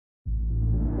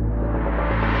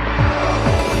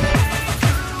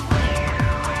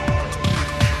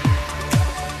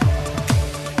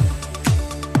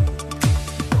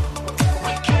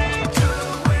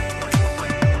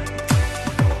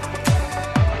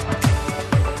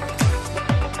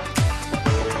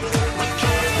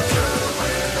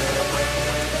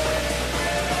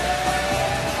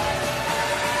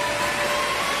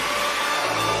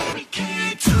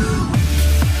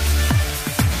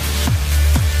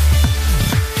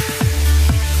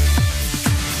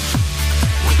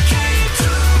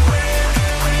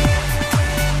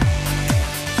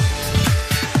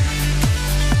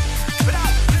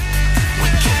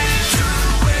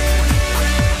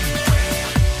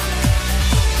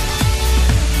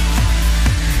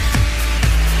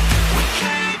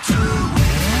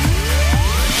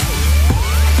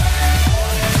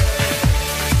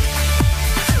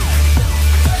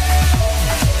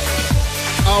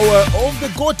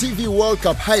Gotv World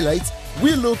Cup highlights,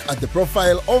 we look at the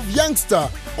profile of youngster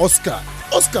Oscar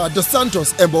dos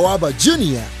Santos Embowaba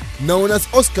Jr. Known as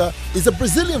Oscar is a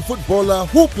Brazilian footballer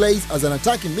who plays as an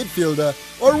attacking midfielder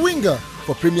or winger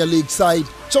for Premier League side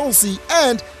Chelsea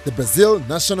and the Brazil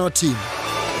national team.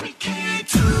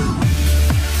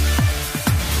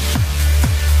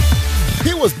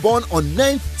 He was born on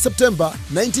 9th September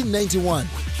 1991,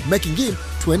 making him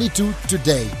 22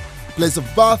 today. Place of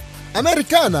birth,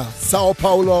 Americana, Sao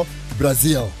Paulo,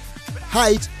 Brazil.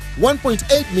 Height,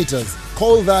 1.8 meters,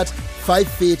 call that 5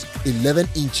 feet 11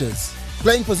 inches.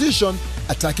 Playing position,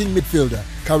 attacking midfielder.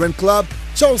 Current club,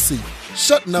 Chelsea,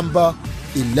 shirt number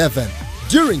 11.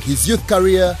 During his youth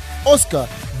career, Oscar,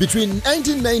 between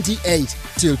 1998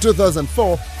 till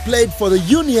 2004, played for the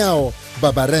União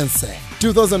Barbarense.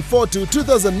 2004 to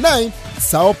 2009,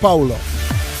 Sao Paulo.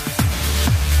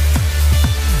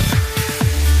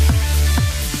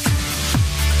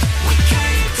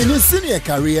 In his senior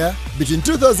career, between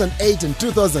 2008 and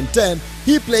 2010,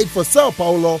 he played for Sao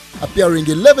Paulo, appearing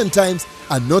 11 times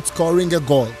and not scoring a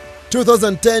goal.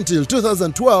 2010 till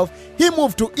 2012, he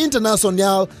moved to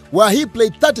Internacional, where he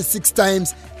played 36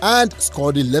 times and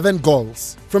scored 11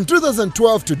 goals. From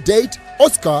 2012 to date,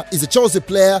 Oscar is a Chelsea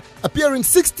player, appearing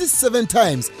 67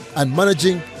 times and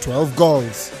managing 12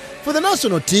 goals. For the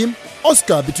national team,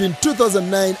 Oscar, between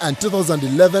 2009 and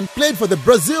 2011, played for the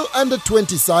Brazil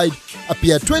under-20 side,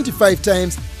 appeared 25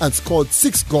 times and scored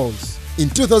 6 goals. In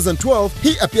 2012,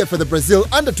 he appeared for the Brazil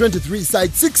under-23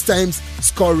 side 6 times,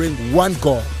 scoring 1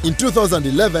 goal. In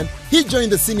 2011, he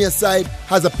joined the senior side,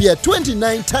 has appeared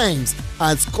 29 times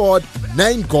and scored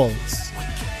 9 goals.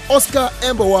 Oscar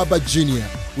Embowaba Jr.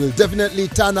 will definitely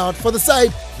turn out for the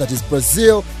side that is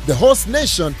Brazil, the host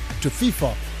nation to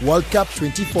FIFA World Cup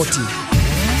 2014.